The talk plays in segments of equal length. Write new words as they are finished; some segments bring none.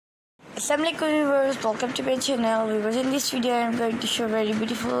Assalamualaikum viewers, welcome to my channel. Viewers, in this video I am going to show very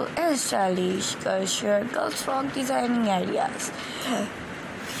beautiful and stylish girls frock designing ideas.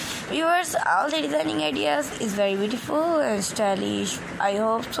 Viewers, all the designing ideas is very beautiful and stylish. I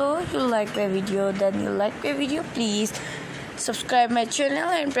hope so you like my video. Then you like my video, please subscribe my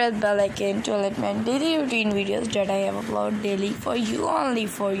channel and press bell icon to let my daily routine videos that I have upload daily for you, only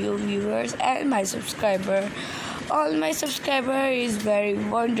for you viewers and my subscriber. All my subscriber is very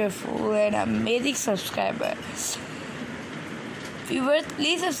wonderful and amazing subscriber. Viewers,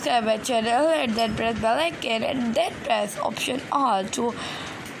 please subscribe my channel and then press bell icon and then press option all to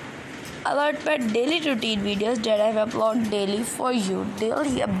alert my daily routine videos that I upload daily for you.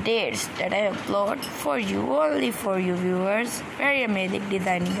 Daily updates that I upload for you, only for you viewers. Very amazing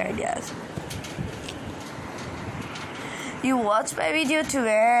designing ideas. You watch my video to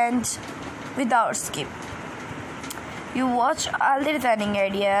end without skip. You watch all the designing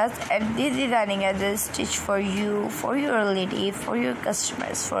ideas, and these designing ideas stitch for you, for your relative, for your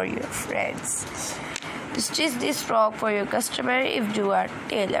customers, for your friends. You stitch this frock for your customer if you are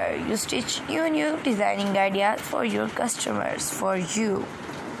tailor. You stitch new designing ideas for your customers, for you,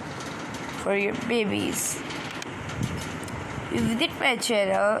 for your babies. You visit my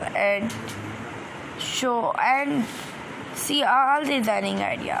channel and show and see all the designing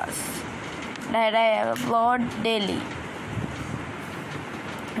ideas that I upload daily.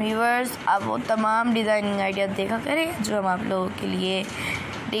 Viewers, आप वो तमाम designing idea देखा करें जो हम आप लोगों के लिए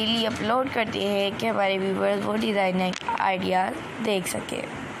डेली अपलोड करते हैं कि हमारे व्यूवर्स वो डिज़ाइनिंग आइडियाज़ देख सकें।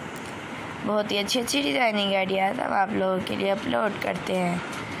 बहुत ही अच्छे डिज़ाइनिंग आइडियाज़ हम आप लोगों के लिए अपलोड करते हैं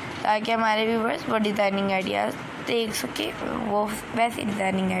ताकि हमारे व्यूवर्स वो डिज़ाइनिंग आइडियाज़ देख सकें, वो वैसे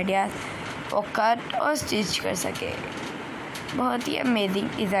डिज़ाइनिंग आइडियाज़ वो कट और स्टिच कर सकें। बहुत ही अमेजिंग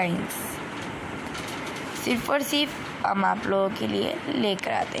डिज़ाइंस सिर्फ और सिर्फ हम आप लोगों के लिए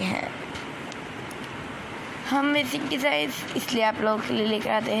लेकर आते हैं। हम बेसिक डिज़ाइन इसलिए आप लोगों के लिए लेकर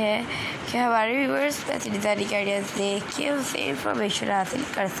आते हैं कि हमारे व्यूअर्स वैसे डिज़ाइनिंग आइडियाज़ देख के उससे इंफॉर्मेशन हासिल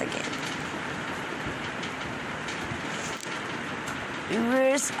कर सकें।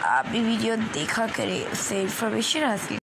 व्यूअर्स, आप भी वीडियो देखा करें, उससे इंफॉर्मेशन हासिल